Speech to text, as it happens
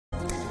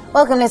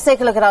Welcome. Let's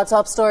take a look at our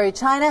top story.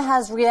 China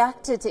has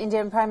reacted to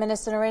Indian Prime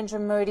Minister Narendra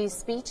Modi's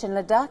speech in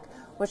Ladakh,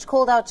 which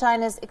called out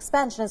China's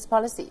expansionist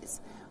policies.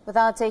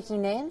 Without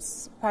taking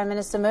names, Prime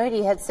Minister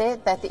Modi had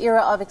said that the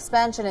era of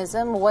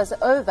expansionism was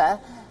over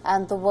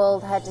and the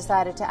world had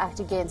decided to act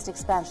against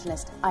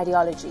expansionist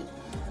ideology.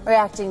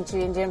 Reacting to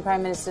Indian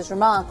Prime Minister's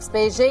remarks,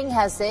 Beijing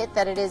has said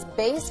that it is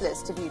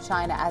baseless to view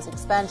China as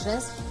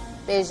expansionist.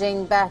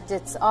 Beijing backed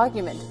its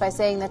argument by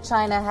saying that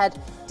China had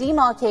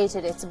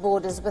demarcated its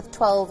borders with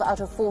 12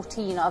 out of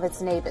 14 of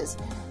its neighbours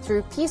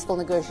through peaceful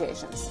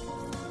negotiations.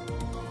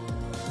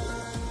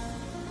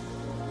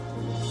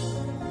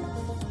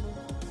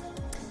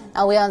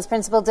 Now, WION's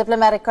principal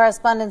diplomatic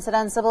correspondent,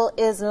 Sudan Sybil,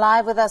 is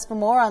live with us for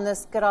more on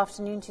this. Good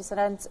afternoon to you,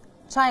 Sudan.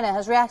 China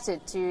has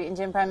reacted to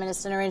Indian Prime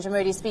Minister Narendra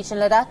Modi's speech in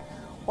Ladakh.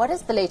 What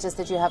is the latest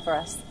that you have for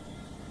us?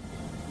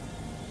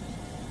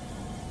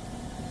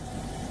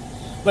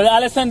 Well,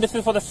 Alison, this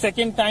is for the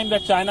second time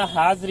that China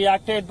has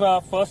reacted.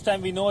 First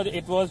time we know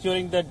it was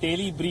during the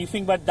daily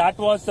briefing, but that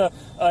was a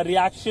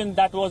reaction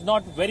that was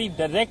not very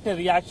direct a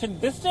reaction.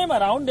 This time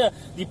around,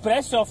 the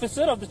press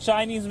officer of the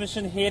Chinese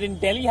mission here in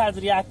Delhi has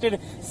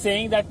reacted,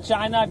 saying that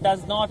China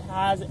does not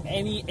have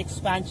any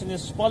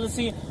expansionist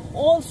policy,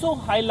 also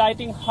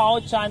highlighting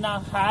how China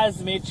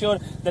has made sure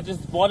that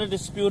its border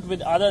dispute with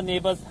other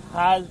neighbors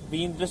has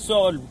been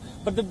resolved.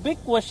 But the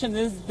big question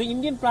is, the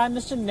Indian Prime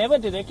Minister never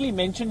directly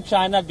mentioned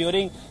China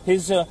during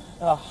his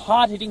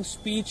hard-hitting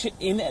speech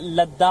in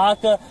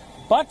Ladakh.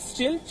 But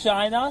still,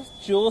 China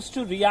chose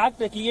to react.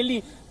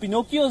 Clearly,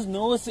 Pinocchio's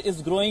nose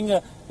is growing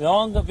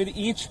long with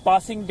each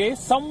passing day.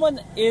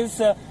 Someone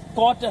is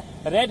caught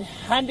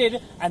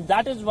red-handed, and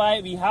that is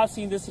why we have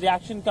seen this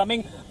reaction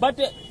coming. But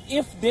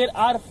if there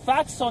are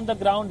facts on the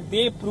ground,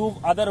 they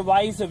prove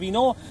otherwise. We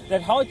know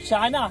that how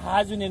China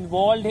has been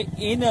involved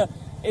in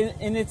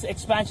its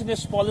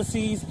expansionist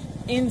policies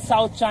in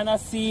South China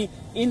Sea,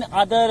 in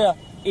other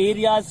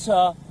areas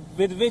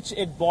with which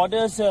it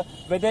borders,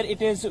 whether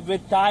it is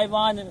with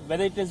Taiwan,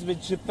 whether it is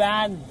with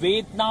Japan,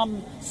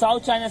 Vietnam.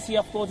 South China Sea,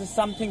 of course, is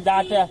something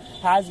that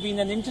has been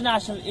an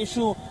international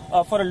issue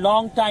for a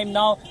long time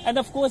now. And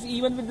of course,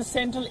 even with the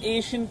Central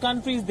Asian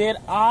countries, there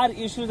are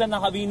issues, and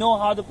we know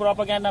how the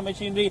propaganda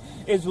machinery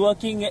is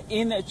working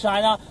in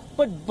China.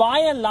 But by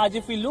and large,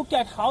 if we look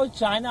at how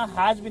China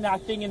has been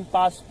acting in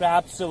past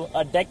perhaps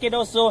a decade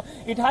or so,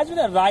 it has been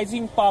a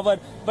rising power.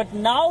 But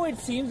now it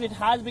seems it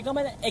has become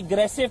an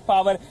aggressive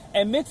power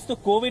amidst the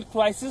COVID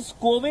crisis.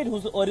 COVID,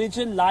 whose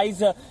origin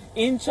lies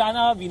in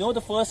China. We know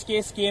the first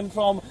case came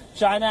from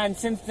China, and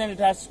since then it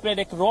has spread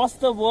across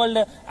the world,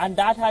 and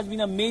that has been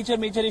a major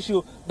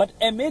issue. But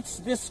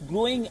amidst this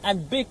growing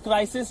and big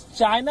crisis,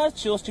 China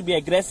chose to be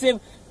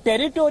aggressive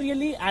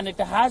territorially, and it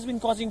has been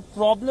causing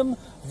problem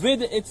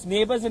with its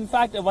neighbors. In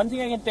fact, one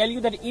thing I can tell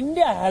you, that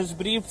India has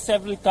briefed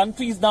several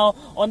countries now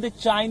on the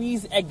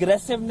Chinese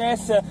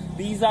aggressiveness.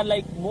 These are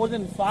like more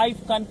than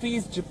 5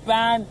 countries: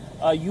 Japan,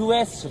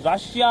 US,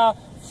 Russia,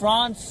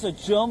 France,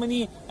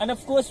 Germany. And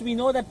of course, we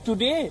know that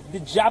today the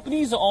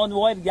Japanese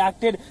envoy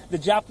reacted. The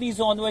Japanese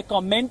envoy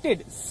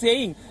commented,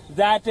 saying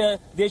that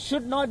there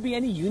should not be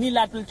any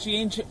unilateral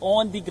change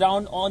on the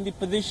ground, on the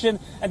position.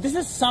 And this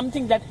is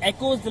something that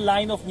echoes the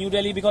line of New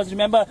Delhi, because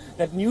remember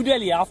that New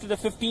Delhi, after the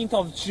 15th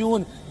of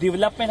June,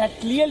 development had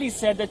clearly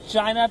said that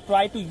China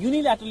tried to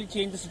unilaterally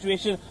change the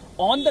situation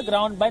on the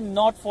ground by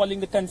not following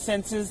the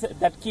consensus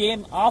that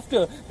came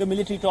after the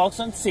military talks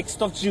on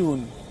 6th of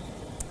June.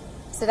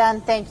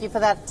 Sudan, thank you for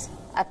that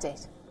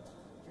update.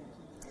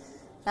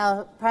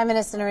 Now, Prime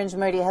Minister Narendra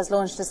Modi has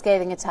launched a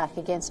scathing attack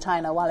against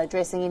China while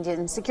addressing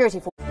Indian security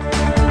forces.